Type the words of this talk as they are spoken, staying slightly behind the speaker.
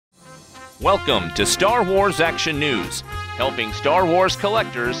Welcome to Star Wars Action News, helping Star Wars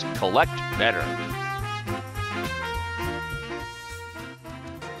collectors collect better.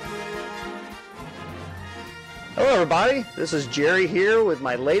 Hello everybody, this is Jerry here with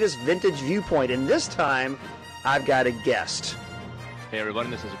my latest vintage viewpoint, and this time I've got a guest. Hey everybody,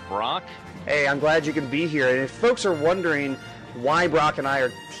 this is Brock. Hey, I'm glad you can be here, and if folks are wondering why Brock and I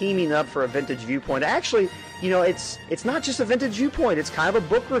are teaming up for a vintage viewpoint, actually, you know, it's not just a vintage viewpoint, it's kind of a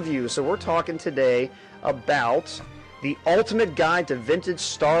book review. So we're talking today about The Ultimate Guide to Vintage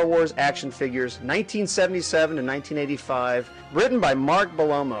Star Wars Action Figures, 1977 to 1985, written by Mark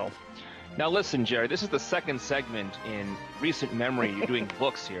Bellomo. Now listen, Jerry, this is the second segment in recent memory. You're doing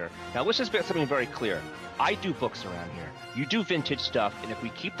books here. Now let's just get something very clear. I do books around here. You do vintage stuff, and if we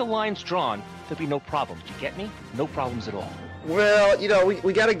keep the lines drawn, there'll be no problems. Do you get me? No problems at all. Well, you know,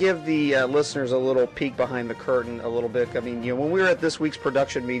 we got to give the listeners a little peek behind the curtain a little bit. I mean, you know, when we were at this week's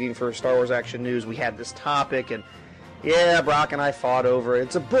production meeting for Star Wars Action News, we had this topic, and yeah, Brock and I fought over it.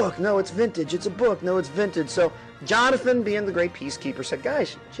 It's a book. No, it's vintage. It's a book. No, it's vintage. So Jonathan, being the great peacekeeper, said,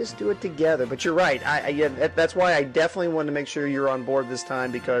 guys, just do it together. But you're right. That's why I definitely wanted to make sure you're on board this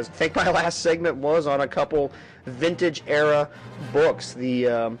time, because I think my last segment was on a couple vintage-era books.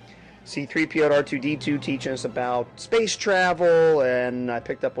 The C-3PO and R2-D2 teaching us about space travel, and I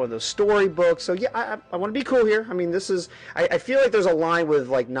picked up one of those storybooks. So yeah, I want to be cool here. I mean, this is, I feel like there's a line with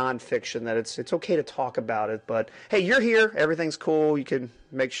like nonfiction that it's okay to talk about it, but hey, you're here, everything's cool, you can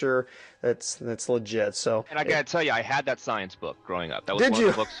make sure that's legit. So, and I gotta tell you, I had that science book growing up. That was one of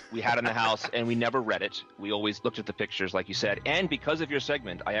the books we had in the house, and we never read it. We always looked at the pictures, like you said. And because of your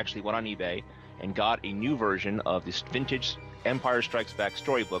segment, I actually went on eBay and got a new version of this vintage Empire Strikes Back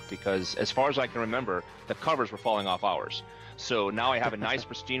storybook, because as far as I can remember, the covers were falling off ours. So now I have a nice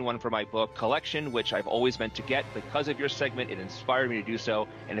pristine one for my book collection, which I've always meant to get. Because of your segment, it inspired me to do so.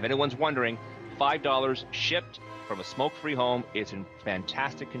 And if anyone's wondering, $5 shipped from a smoke-free home. It's in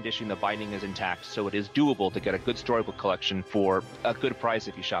fantastic condition. The binding is intact, so it is doable to get a good storybook collection for a good price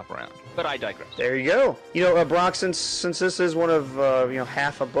if you shop around. But I digress. There you go. You know, Brock, since this is one of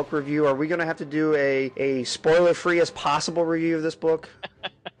half a book review, are we going to have to do a spoiler-free as possible review of this book?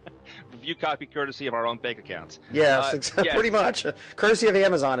 Review copy courtesy of our own bank accounts. Yes, yes. Pretty much. Courtesy of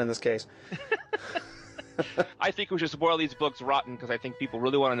Amazon in this case. I think we should spoil these books rotten, because I think people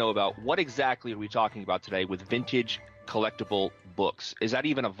really want to know about what exactly are we talking about today with vintage collectible books. Is that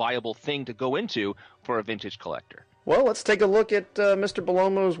even a viable thing to go into for a vintage collector? Well, let's take a look at Mr.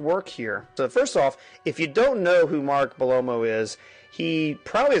 Bellomo's work here. So first off, if you don't know who Mark Bellomo is, he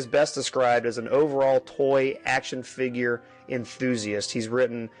probably is best described as an overall toy action figure enthusiast. He's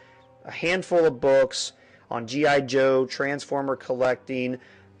written a handful of books on G.I. Joe, Transformer collecting,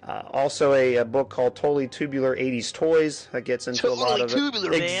 also a book called Totally Tubular 80s Toys that gets into a lot of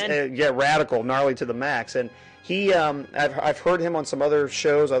tubular, man. Yeah, radical, gnarly to the max. And he, I've heard him on some other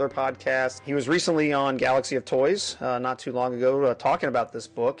shows, other podcasts. He was recently on Galaxy of Toys not too long ago talking about this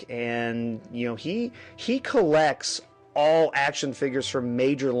book, and you know, he collects all action figures from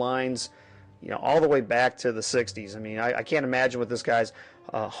major lines, you know, all the way back to the 60s. I mean, I can't imagine what this guy's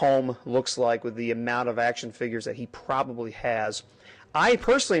home looks like with the amount of action figures that he probably has. I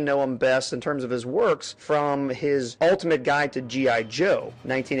personally know him best in terms of his works from his Ultimate Guide to G.I. Joe,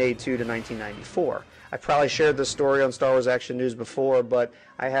 1982 to 1994. I probably shared this story on Star Wars Action News before, but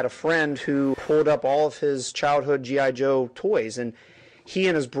I had a friend who pulled up all of his childhood G.I. Joe toys, and he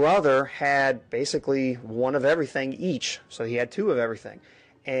and his brother had basically one of everything each, so he had two of everything.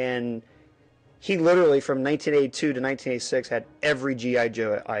 And he literally, from 1982 to 1986, had every G.I.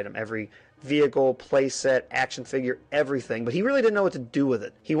 Joe item, every vehicle, playset, action figure, everything, but he really didn't know what to do with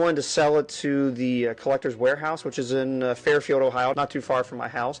it. He wanted to sell it to the Collector's Warehouse, which is in Fairfield, Ohio, not too far from my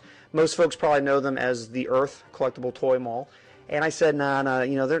house. Most folks probably know them as the Earth Collectible Toy Mall. And I said, nah,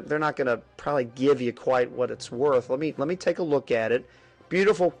 you know, they're not going to probably give you quite what it's worth. Let me take a look at it.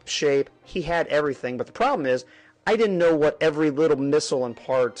 Beautiful shape. He had everything, but the problem is, I didn't know what every little missile and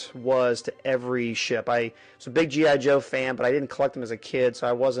part was to every ship. I was a big G.I. Joe fan, but I didn't collect them as a kid, so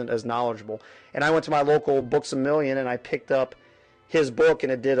I wasn't as knowledgeable. And I went to my local Books A Million, and I picked up his book,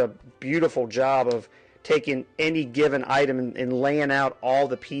 and it did a beautiful job of taking any given item and laying out all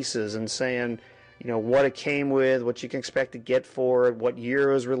the pieces and saying, you know, what it came with, what you can expect to get for it, what year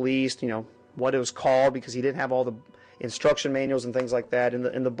it was released, you know, what it was called, because he didn't have all the instruction manuals and things like that.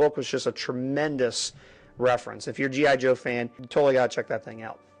 And the book was just a tremendous reference. If you're a G.I. Joe fan, you totally got to check that thing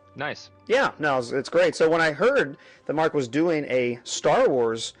out. Nice. Yeah, no, it's great. So when I heard that Mark was doing a Star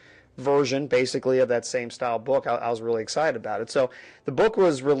Wars version, basically, of that same style book. I was really excited about it. So the book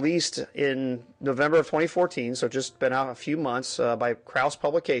was released in November of 2014, so just been out a few months by Krause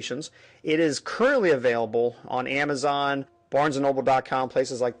Publications. It is currently available on Amazon, BarnesandNoble.com,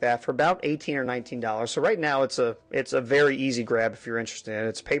 places like that, for about $18 or $19. So right now it's a very easy grab if you're interested in it.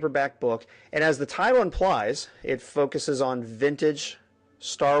 It's a paperback book, and as the title implies, it focuses on vintage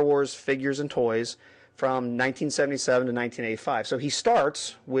Star Wars figures and toys from 1977 to 1985. So he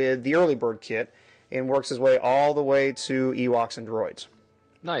starts with the early bird kit and works his way all the way to Ewoks and droids.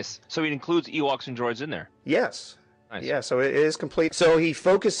 Nice. So he includes Ewoks and droids in there. Yes. Nice. Yeah, so it is complete. So he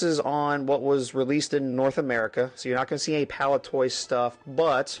focuses on what was released in North America. So you're not going to see any Pallet Toy stuff.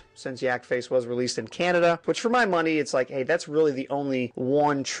 But since Yak Face was released in Canada, which for my money, it's like, hey, that's really the only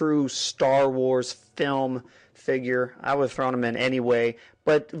one true Star Wars film figure. I would have thrown him in anyway.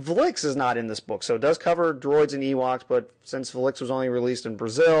 But Velix is not in this book. So it does cover droids and Ewoks, but since Velix was only released in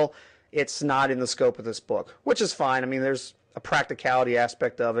Brazil, it's not in the scope of this book, which is fine. I mean, there's a practicality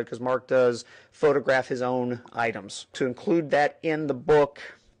aspect of it because Mark does photograph his own items. To include that in the book,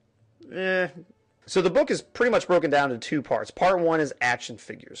 So the book is pretty much broken down into two parts. Part one is action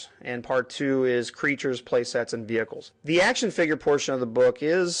figures, and part two is creatures, playsets, and vehicles. The action figure portion of the book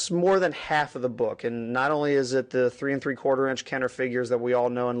is more than half of the book, and not only is it the 3 3/4 inch Kenner figures that we all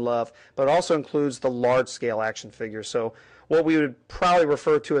know and love, but it also includes the large scale action figures. So what we would probably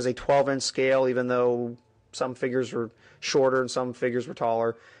refer to as a 12-inch scale, even though some figures were shorter and some figures were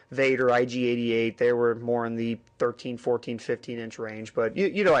taller. Vader, IG-88, they were more in the 13, 14, 15-inch range. But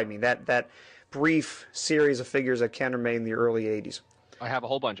you know what I mean, that brief series of figures that Kenner made in the early 80s. I have a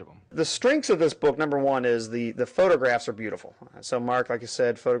whole bunch of them. The strengths of this book, number one, is the photographs are beautiful. So Mark, like I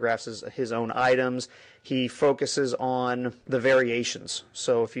said, photographs his own items. He focuses on the variations.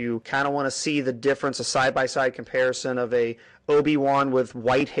 So if you kind of want to see the difference, a side-by-side comparison of a Obi-Wan with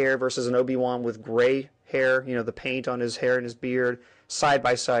white hair versus an Obi-Wan with gray hair, you know, the paint on his hair and his beard, side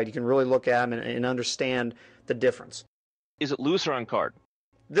by side, you can really look at them and understand the difference. Is it loose or on card?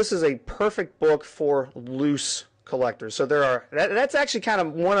 This is a perfect book for loose collectors. So that's actually kind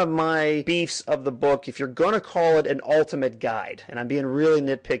of one of my beefs of the book. If you're going to call it an ultimate guide, and I'm being really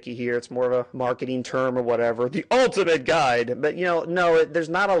nitpicky here, it's more of a marketing term or whatever, the ultimate guide. But, you know, no, there's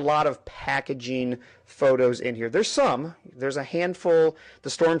not a lot of packaging photos in here. There's a handful. The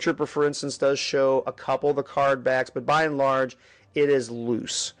Stormtrooper, for instance, does show a couple of the card backs, but by and large, it is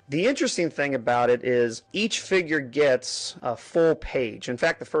loose. The interesting thing about it is each figure gets a full page. In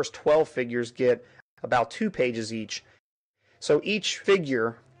fact, the first 12 figures get about 2 pages each. So each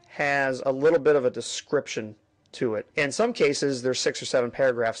figure has a little bit of a description to it. In some cases, they're 6 or 7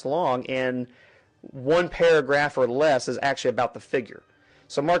 paragraphs long, and 1 paragraph or less is actually about the figure.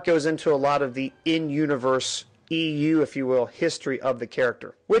 So Mark goes into a lot of the in-universe EU, if you will, history of the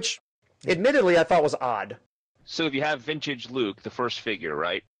character, which admittedly I thought was odd. So if you have vintage Luke, the first figure,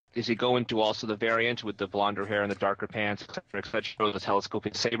 right? Does he go into also the variant with the blonder hair and the darker pants, etc., the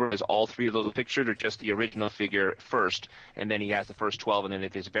telescoping saber? Is all 3 of those pictured, or just the original figure first, and then he has the first 12, and then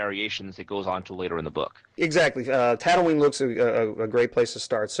if there's variations, it goes on to later in the book? Exactly. Tatooine looks a great place to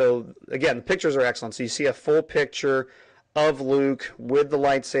start. So again, the pictures are excellent. So you see a full picture of Luke with the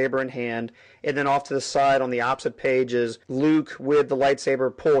lightsaber in hand, and then off to the side on the opposite page is Luke with the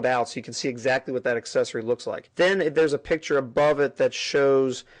lightsaber pulled out, so you can see exactly what that accessory looks like. Then there's a picture above it that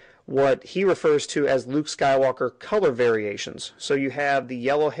shows what he refers to as Luke Skywalker color variations. So you have the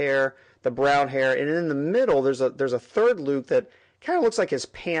yellow hair, the brown hair, and in the middle there's a third Luke that kind of looks like his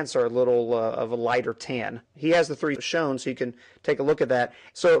pants are a little of a lighter tan. He has the 3 shown, so you can take a look at that.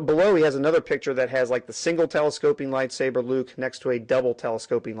 So below he has another picture that has like the single telescoping lightsaber Luke next to a double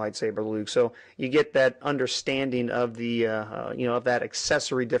telescoping lightsaber Luke. So you get that understanding of the of that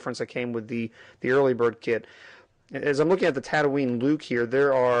accessory difference that came with the early bird kit. As I'm looking at the Tatooine Luke here,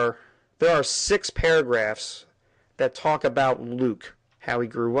 there are 6 paragraphs that talk about Luke, how he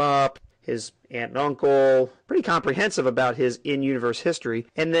grew up, his aunt and uncle, pretty comprehensive about his in-universe history.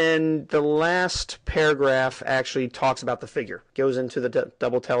 And then the last paragraph actually talks about the figure. Goes into the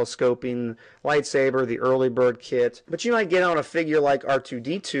double telescoping lightsaber, the early bird kit. But you might get on a figure like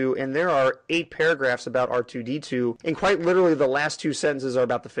R2-D2, and there are 8 paragraphs about R2-D2, and quite literally the last 2 sentences are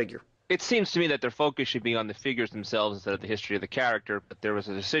about the figure. It seems to me that their focus should be on the figures themselves instead of the history of the character, but there was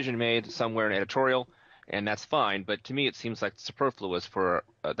a decision made somewhere in editorial, and that's fine. But to me, it seems like superfluous for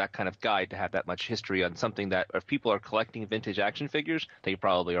that kind of guide to have that much history on something that if people are collecting vintage action figures, they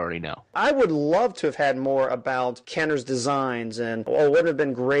probably already know. I would love to have had more about Kenner's designs, and it would have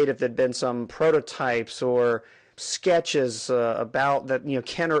been great if there'd been some prototypes or sketches about that,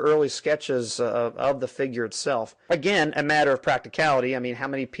 Kenner early sketches of the figure itself. Again, a matter of practicality. I mean, how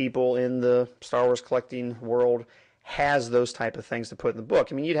many people in the Star Wars collecting world has those type of things to put in the book?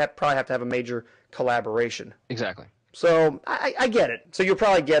 I mean, probably have to have a major collaboration. Exactly. So I get it. So you'll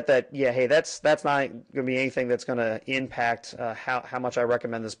probably get that. Yeah, hey, that's not going to be anything that's going to impact how much I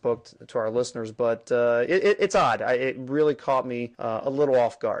recommend this book to our listeners. But it's odd. It really caught me a little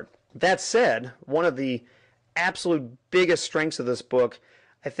off guard. That said, one of the absolute biggest strengths of this book,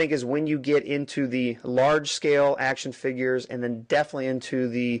 I think, is when you get into the large scale action figures, and then definitely into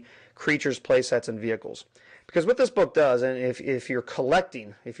the creatures, playsets, and vehicles. Because what this book does, and if you're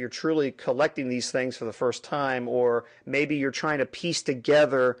collecting, if you're truly collecting these things for the first time, or maybe you're trying to piece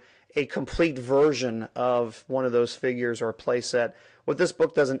together a complete version of one of those figures or a playset, what this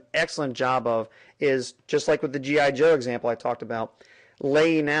book does an excellent job of is, just like with the G.I. Joe example I talked about,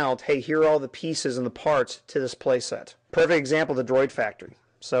 laying out, hey, here are all the pieces and the parts to this playset. Perfect example, the Droid Factory.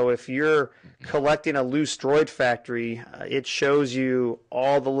 So if you're collecting a loose droid factory, it shows you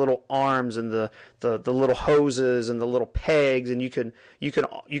all the little arms and the little hoses and the little pegs, and you can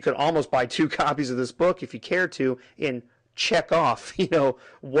almost buy 2 copies of this book if you care to, and check off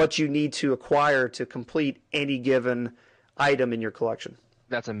what you need to acquire to complete any given item in your collection.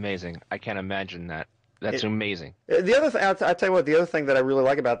 That's amazing. I can't imagine that. That's amazing. The other thing, I'll tell you what, the other thing that I really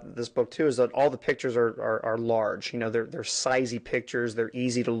like about this book too is that all the pictures are large. They're sizey pictures. They're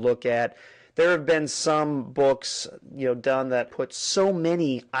easy to look at. There have been some books, done that put so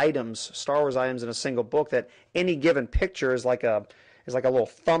many items, Star Wars items, in a single book that any given picture is like a little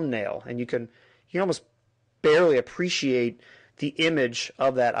thumbnail, and you can almost barely appreciate the image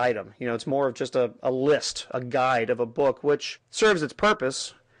of that item. It's more of just a list, a guide of a book, which serves its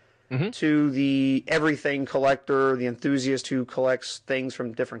purpose. Mm-hmm. To the everything collector, the enthusiast who collects things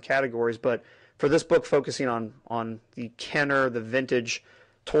from different categories. But for this book focusing on the Kenner, the vintage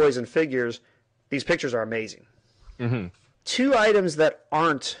toys and figures, these pictures are amazing. Mm-hmm. 2 items that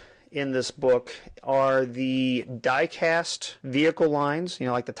aren't in this book are the die-cast vehicle lines,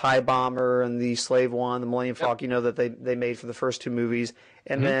 like the TIE Bomber and the Slave One, the Millennium Falcon, that they made for the first 2 movies,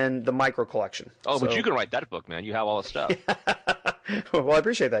 and then the micro collection. Oh, but you can write that book, man. You have all the stuff. Well, I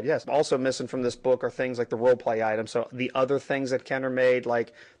appreciate that, yes. Also missing from this book are things like the role-play items. So the other things that Kenner made,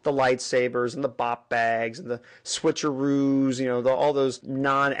 like the lightsabers and the bop bags and the switcheroos, all those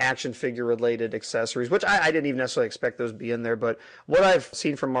non-action figure-related accessories, which I didn't even necessarily expect those to be in there. But what I've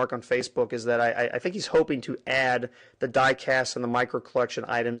seen from Mark on Facebook is that I think he's hoping to add the die-cast and the micro-collection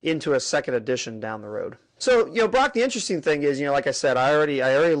item into a second edition down the road. So, Brock, the interesting thing is, like I said, I already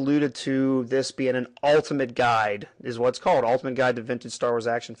alluded to this being an ultimate guide, is what it's called, Ultimate Guide to Vintage Star Wars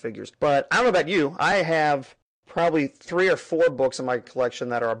Action Figures. But I don't know about you, I have probably 3 or 4 books in my collection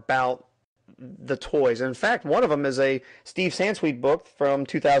that are about the toys. And in fact, one of them is a Steve Sansweet book from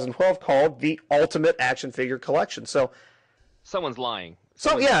 2012 called The Ultimate Action Figure Collection. So, someone's lying.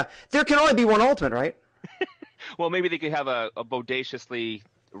 So, yeah, there can only be one Ultimate, right? Well, maybe they could have a bodaciously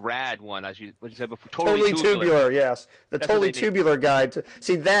rad one, as you said before. Totally tubular, yes. That's totally tubular guide.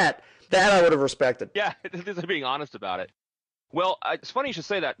 See, that I would have respected. Yeah, they're being honest about it. Well, it's funny you should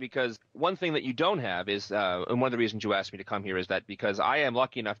say that, because one thing that you don't have is, and one of the reasons you asked me to come here is that because I am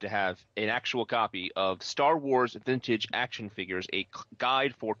lucky enough to have an actual copy of Star Wars Vintage Action Figures, a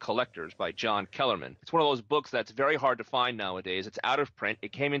guide for collectors by John Kellerman. It's one of those books that's very hard to find nowadays. It's out of print.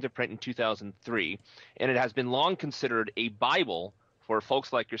 It came into print in 2003, and it has been long considered a Bible for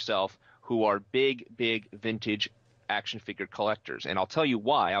folks like yourself who are big vintage action figure collectors. And I'll tell you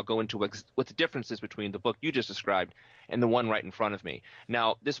why. I'll go into what the difference is between the book you just described and the one right in front of me.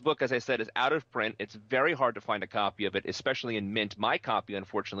 Now, this book, as I said, is out of print. It's very hard to find a copy of it, especially in mint. My copy,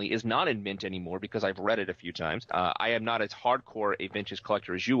 unfortunately, is not in mint anymore because I've read it a few times. I am not as hardcore a vintage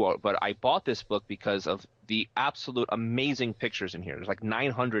collector as you are, but I bought this book because of the absolute amazing pictures in here. There's like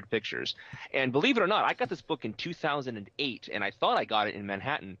 900 pictures. And believe it or not, I got this book in 2008, and I thought I got it in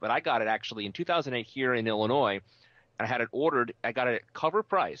Manhattan, but I got it actually in 2008 here in Illinois. I had it ordered. I got it at cover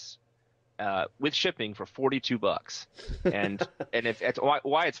price with shipping for $42. And if it's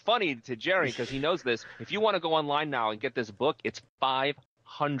why it's funny to Jerry, because he knows this. If you want to go online now and get this book, it's $500.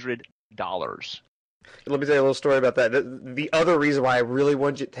 Let me tell you a little story about that. The other reason why I really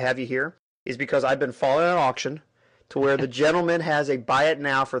wanted to have you here is because I've been following an auction to where the gentleman has a buy it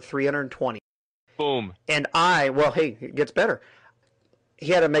now for $320. Boom. And hey, it gets better.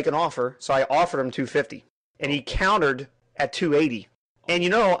 He had to make an offer, so I offered him $250. And he countered at $280.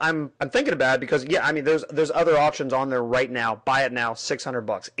 And I'm thinking about it because I mean there's other auctions on there right now. Buy it now, $600,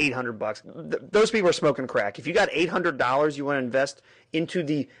 $800. Those people are smoking crack. If you got $800 you want to invest into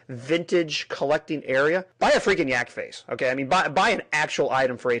the vintage collecting area, buy a freaking yak face. Okay, I mean buy an actual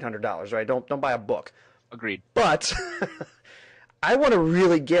item for $800, right? Don't buy a book. Agreed. But I want to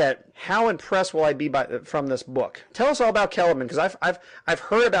really get how impressed will I be from this book. Tell us all about Kellerman, because I've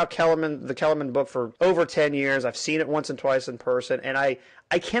heard about the Kellerman book for over 10 years. I've seen it once and twice in person, and I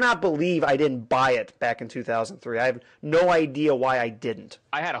cannot believe I didn't buy it back in 2003. I have no idea why I didn't.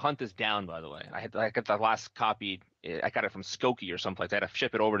 I had to hunt this down, by the way. I got the last copy. I got it from Skokie or someplace. I had to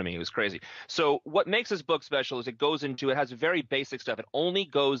ship it over to me. It was crazy. So what makes this book special is it has very basic stuff. It only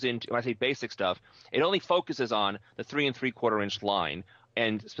goes into, when I say basic stuff, it only focuses on the 3 3/4 inch line,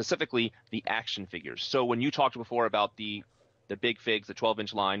 and specifically the action figures. So when you talked before about the big figs, the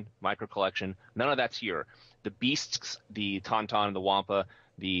 12-inch line, micro collection, none of that's here. The beasts, the Tauntaun and the Wampa,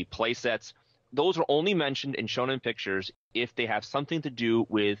 the play sets, those are only mentioned and shown in pictures if they have something to do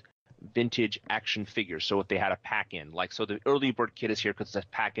with vintage action figures. So if they had a pack-in, like, so the early bird kit is here because it's a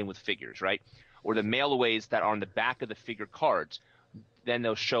pack-in with figures, right? Or the mail-aways that are on the back of the figure cards, then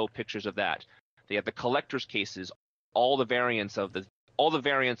they'll show pictures of that. They have the collector's cases, all the variants of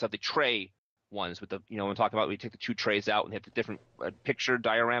the tray ones with the, when we talk about, we take the 2 trays out and hit the different picture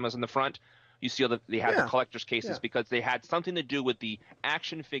dioramas in the front. You see they have the collector's cases because they had something to do with the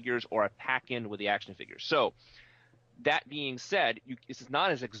action figures or a pack-in with the action figures. So that being said, this is not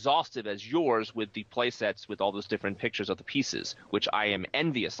as exhaustive as yours with the play sets with all those different pictures of the pieces, which I am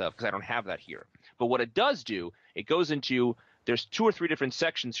envious of because I don't have that here. But what it does do, it goes into, there's 2 or 3 different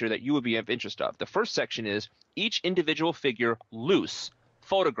sections here that you would be of interest of. The first section is each individual figure loose,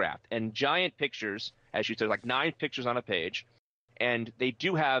 photographed, and giant pictures, as you said, like 9 pictures on a page. And they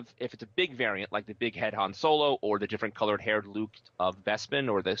do have, if it's a big variant, like the big head Han Solo or the different colored haired Luke of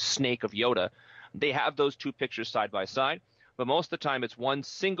Bespin or the snake of Yoda, they have those 2 pictures side by side. But most of the time it's one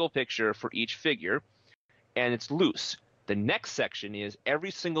single picture for each figure, and it's loose. The next section is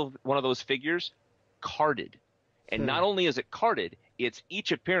every single one of those figures carded. And not only is it carded, it's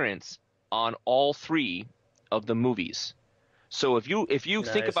each appearance on all 3 of the movies. So if you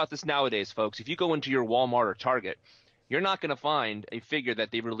think about this nowadays, folks, if you go into your Walmart or Target, you're not going to find a figure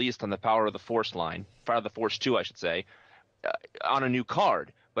that they released on the Power of the Force line, Power of the Force 2, I should say, on a new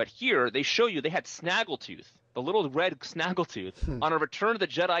card. But here they show you they had Snaggletooth, the little red Snaggletooth, on a Return of the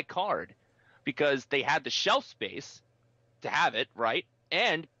Jedi card because they had the shelf space to have it, right?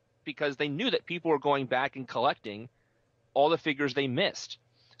 And because they knew that people were going back and collecting all the figures they missed.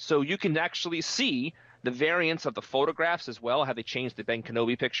 So you can actually see the variants of the photographs as well, how they changed the Ben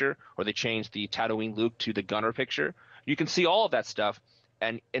Kenobi picture or they changed the Tatooine Luke to the Gunner picture. You can see all of that stuff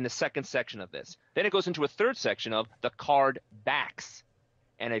and in the second section of this. Then it goes into a third section of the card backs.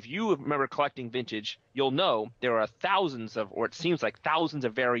 And if you remember collecting vintage, you'll know there are thousands of, or it seems like thousands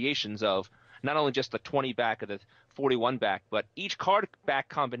of variations of not only just the 20 back or the 41 back, but each card back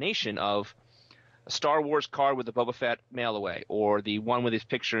combination of a Star Wars card with the Boba Fett mail away, or the one with his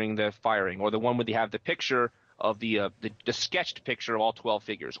picturing the firing, or the one where they have the picture of the sketched picture of all 12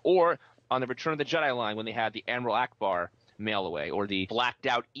 figures, or on the Return of the Jedi line when they had the Admiral Akbar mail away, or the blacked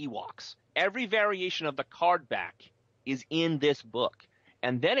out Ewoks. Every variation of the card back is in this book.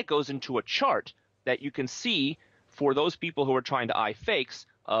 And then it goes into a chart that you can see for those people who are trying to eye fakes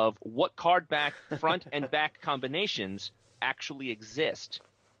of what card back, front and back combinations actually exist.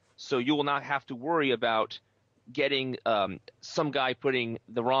 So you will not have to worry about getting some guy putting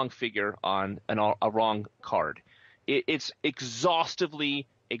the wrong figure on a wrong card. It's exhaustively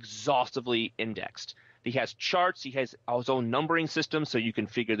indexed. He has charts. He has his own numbering system, so you can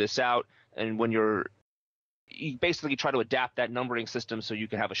figure this out. And when you basically try to adapt that numbering system so you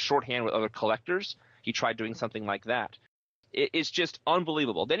can have a shorthand with other collectors. He tried doing something like that. It's just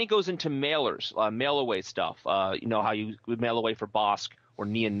unbelievable. Then he goes into mailers, mail-away stuff. You know how you would mail away for Bosk or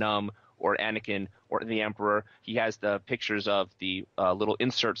Nien Nunb or Anakin or the Emperor. He has the pictures of the little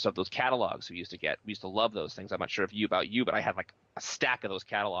inserts of those catalogs we used to get. We used to love those things. I'm not sure about you, but I had like a stack of those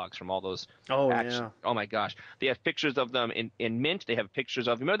catalogs from all those action. Yeah. Oh my gosh. They have pictures of them in mint. They have pictures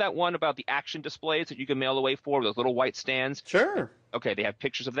of, remember that one about the action displays that you can mail away for, those little white stands? Sure. Okay, they have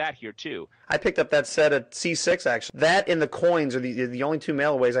pictures of that here too. I picked up that set at C6 actually. That and the coins are the only 2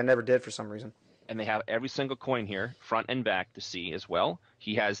 mail-aways I never did for some reason. And they have every single coin here, front and back, to see as well.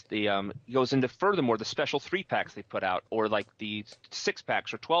 He has the he goes into furthermore the special 3-packs they put out, or like the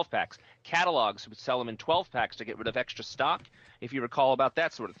 6-packs or 12-packs. Catalogs would sell them in 12-packs to get rid of extra stock, if you recall about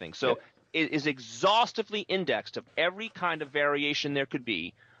that sort of thing. So it is exhaustively indexed of every kind of variation there could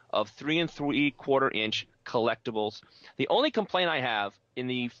be of 3 3/4 inch collectibles. The only complaint I have in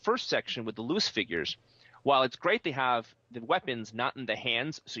the first section with the loose figures, while it's great they have the weapons not in the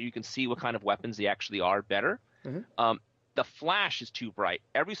hands so you can see what kind of weapons they actually are better, the flash is too bright.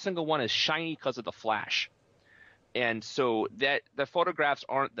 Every single one is shiny because of the flash. And so that the photographs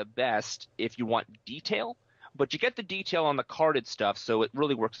aren't the best if you want detail, but you get the detail on the carded stuff, so it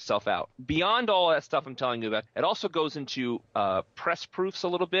really works itself out. Beyond all that stuff I'm telling you about, it also goes into press proofs a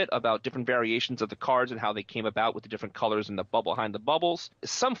little bit about different variations of the cards and how they came about with the different colors and the bubble behind the bubbles.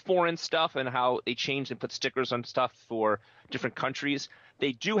 Some foreign stuff and how they changed and put stickers on stuff for different countries.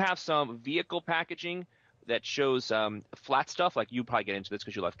 They do have some vehicle packaging that shows flat stuff, like you probably get into this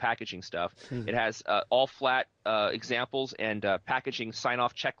because you love packaging stuff. It has all flat examples and packaging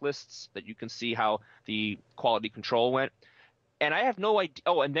sign-off checklists that you can see how the quality control went. And I have no idea.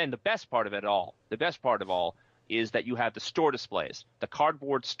 Oh, and then the best part of all is that you have the store displays, the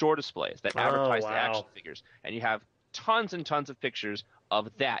cardboard store displays that advertise the action figures. And you have tons and tons of pictures of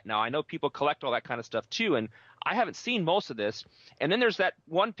that. Now, I know people collect all that kind of stuff too, and I haven't seen most of this. And then there's that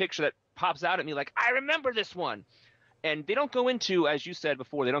one picture that pops out at me like, I remember this one. And they don't go into, as you said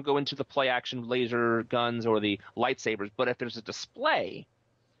before, they don't go into the play action laser guns or the lightsabers, but if there's a display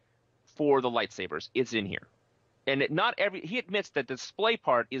for the lightsabers, it's in here. And he admits that the display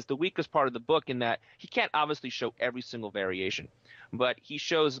part is the weakest part of the book in that he can't obviously show every single variation, but he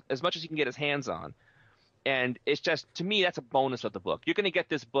shows as much as he can get his hands on. And it's just, to me, that's a bonus of the book. You're going to get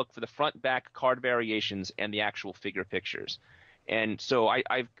this book for the front, back card variations and the actual figure pictures. And so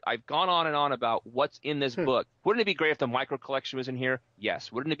I've gone on and on about what's in this book. Wouldn't it be great if the micro collection was in here?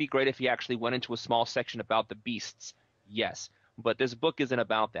 Yes. Wouldn't it be great if he actually went into a small section about the beasts? Yes. But this book isn't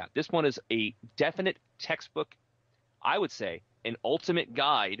about that. This one is a definite textbook, I would say, an ultimate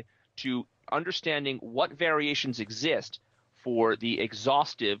guide to understanding what variations exist for the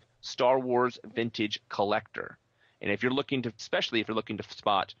exhaustive Star Wars vintage collector. And if you're looking to, especially if you're looking to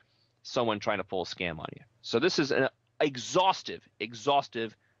spot someone trying to pull a scam on you. So this is an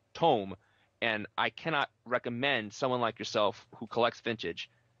exhaustive tome, and I cannot recommend someone like yourself who collects vintage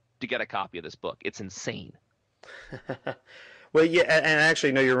to get a copy of this book. It's insane. Well, yeah, and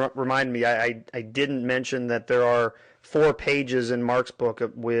actually, no, you remind me. I didn't mention that there are 4 pages in Mark's book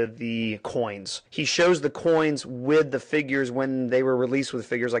with the coins. He shows the coins with the figures when they were released with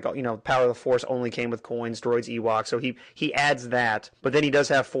figures, like, you know, Power of the Force only came with coins, Droids, Ewoks. So he adds that, but then he does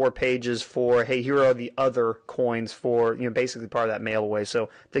have 4 pages for, hey, here are the other coins for, you know, basically part of that mail away. So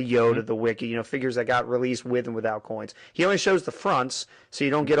the Yoda, the Wiki, you know, figures that got released with and without coins. He only shows the fronts, so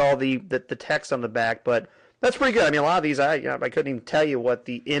you don't get all the text on the back, but that's pretty good. I mean, a lot of these, I couldn't even tell you what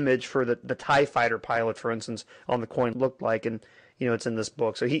the image for the TIE fighter pilot, for instance, on the coin looked like, and, you know, it's in this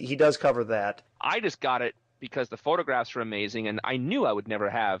book. So he does cover that. I just got it because the photographs are amazing, and I knew I would never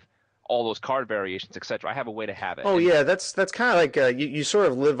have all those card variations, etc. I have a way to have it. Oh, yeah, that's kind of like you sort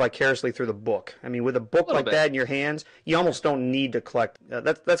of live vicariously through the book. I mean, with a book like that in your hands, you almost don't need to collect.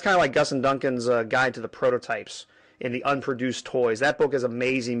 That's kind of like Gus and Duncan's Guide to the Prototypes in the Unproduced Toys. That book is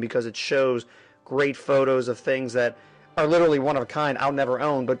amazing because it shows great photos of things that are literally one of a kind I'll never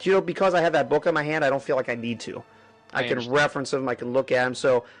own. But, you know, because I have that book in my hand, I don't feel like I need to. I can reference them. I can look at them.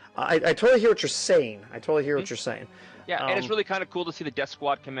 So I totally hear what you're saying. Yeah, and it's really kind of cool to see the Death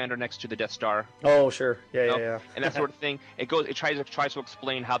Squad commander next to the Death Star. Oh, sure. Yeah. And that sort of thing. It tries to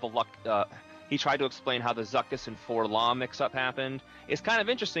explain how he tried to explain how the Zuckuss and 4-LOM mix-up happened. It's kind of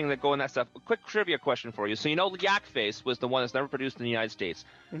interesting that going that stuff. A quick trivia question for you. So you know Yak Face was the one that's never produced in the United States.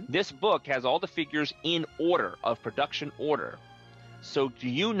 This book has all the figures in order, of production order. So do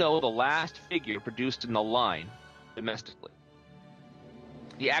you know the last figure produced in the line domestically?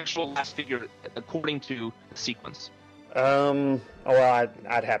 The actual last figure according to the sequence. Well,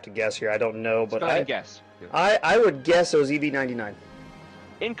 I'd have to guess here. I don't know, but I guess. I would guess it was EV-99.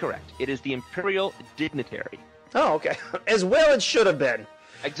 Incorrect. It is the Imperial Dignitary. Oh, okay. As well it should have been.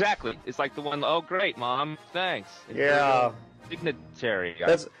 Exactly. It's like the one, oh, great, Mom. Thanks. Imperial Dignitary.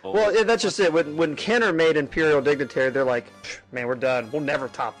 That's just it. When Kenner made Imperial Dignitary, they're like, man, we're done. We'll never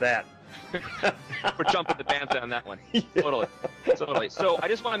top that. We're jumping the band on that one. Yeah. Totally. So I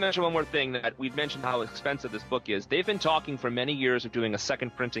just want to mention one more thing, that we've mentioned how expensive this book is. They've been talking for many years of doing a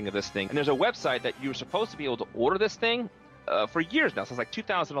second printing of this thing. And there's a website that you're supposed to be able to order this thing for years now, since like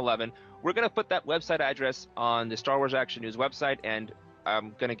 2011. We're going to put that website address on the Star Wars Action News website, and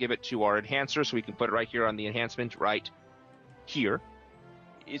I'm going to give it to our enhancer so we can put it right here on the enhancement right here.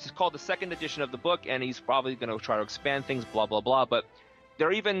 It's called the second edition of the book, and he's probably going to try to expand things, blah, blah, blah. But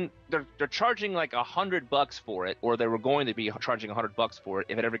they're charging like $100 for it, or they were going to be charging $100 for it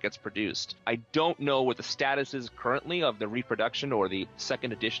if it ever gets produced. I don't know what the status is currently of the reproduction or the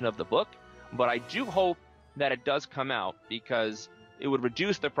second edition of the book, but I do hope that it does come out, because it would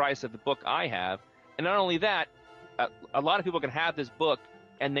reduce the price of the book I have. And not only that, a lot of people can have this book,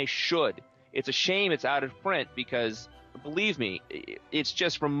 and they should. It's a shame it's out of print, because believe me, it's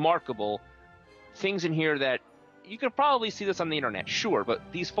just remarkable. Things in here that you could probably see this on the internet, sure, but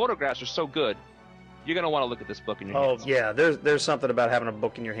these photographs are so good, you're going to want to look at this book in your hands. Oh, yeah, there's something about having a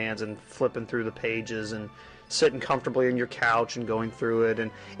book in your hands and flipping through the pages and sitting comfortably on your couch and going through it.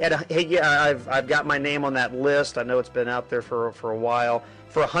 And hey, yeah, I've got my name on that list. I know it's been out there for a while.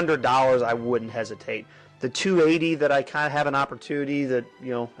 For $100, I wouldn't hesitate. The $280 that I kind of have an opportunity that,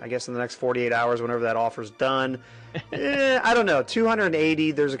 I guess in the next 48 hours, whenever that offer's done, I don't know,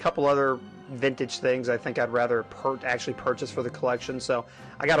 $280. There's a couple other vintage things I think I'd rather actually purchase for the collection. So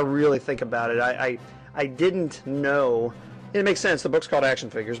I got to really think about it. I didn't know. It makes sense. The book's called Action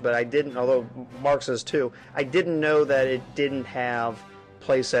Figures, but I didn't, although Mark says too, I didn't know that it didn't have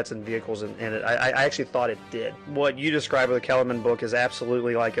play sets and vehicles in it. I actually thought it did. What you describe with the Kellerman book is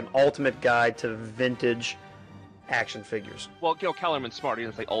absolutely like an ultimate guide to vintage action figures. Well, Kellerman's smart. He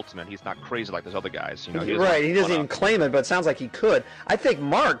doesn't say ultimate. He's not crazy like those other guys. He right. He doesn't even claim it, but it sounds like he could. I think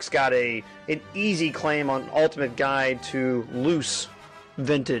Mark's got an easy claim on ultimate guide to loose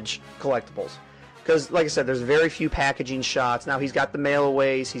vintage collectibles. Because, like I said, there's very few packaging shots. Now, he's got the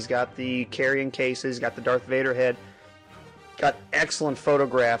mail-aways, he's got the carrying cases, he's got the Darth Vader head. Got excellent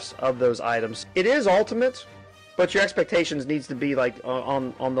photographs of those items. It is ultimate, but your expectations needs to be like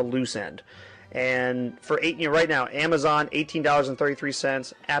on the loose end. And for right now, Amazon,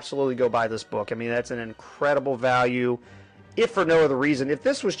 $18.33. Absolutely go buy this book. I mean, that's an incredible value, if for no other reason. If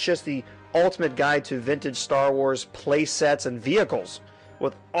this was just the ultimate guide to vintage Star Wars play sets and vehicles,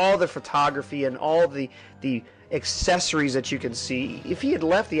 with all the photography and all the accessories that you can see, if he had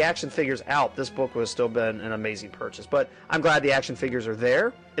left the action figures out, this book would have still been an amazing purchase. But I'm glad the action figures are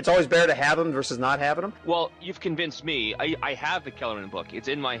there. It's always better to have them versus not having them. Well, you've convinced me. I have the Kellerman book. It's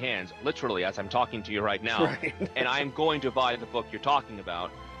in my hands, literally, as I'm talking to you right now. Right. And I'm going to buy the book you're talking about,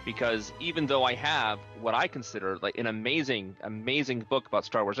 because even though I have what I consider like an amazing book about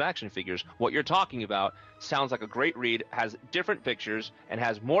Star Wars action figures, what you're talking about sounds like a great read, has different pictures, and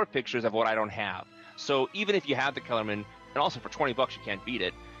has more pictures of what I don't have. So even if you have the Kellerman, and also for $20 you can't beat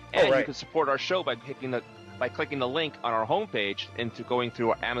it, and right. You can support our show by clicking the link on our homepage and going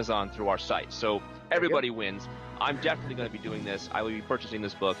through Amazon through our site. So everybody wins. I'm definitely going to be doing this. I will be purchasing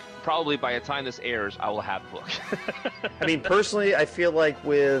this book. Probably by the time this airs, I will have the book. I mean, personally, I feel like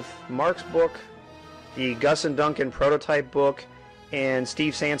with Mark's book, the Gus and Duncan prototype book, and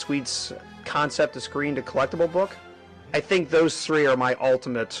Steve Sansweet's concept to screen to collectible book, I think those three are my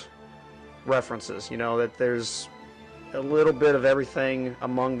ultimate references. That there's a little bit of everything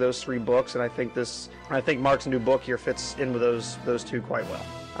among those three books, and I think Mark's new book here fits in with those two quite well.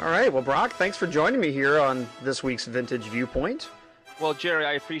 All right, well, Brock, thanks for joining me here on this week's Vintage Viewpoint. Well, Jerry,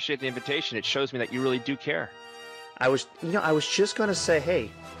 I appreciate the invitation. It shows me that you really do care. I was just going to say, hey,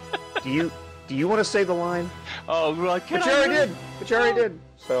 do you want to say the line? Oh, well, but you already did.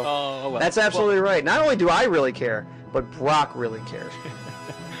 So well, that's absolutely right. Not only do I really care, but Brock really cares.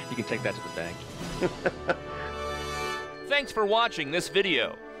 You can take that to the bank. Thanks for watching this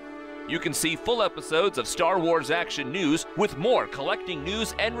video. You can see full episodes of Star Wars Action News with more collecting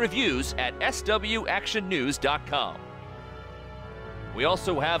news and reviews at swactionnews.com. We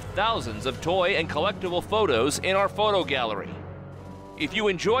also have thousands of toy and collectible photos in our photo gallery. If you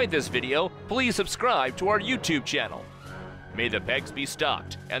enjoyed this video, please subscribe to our YouTube channel. May the pegs be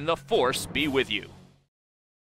stocked and the Force be with you.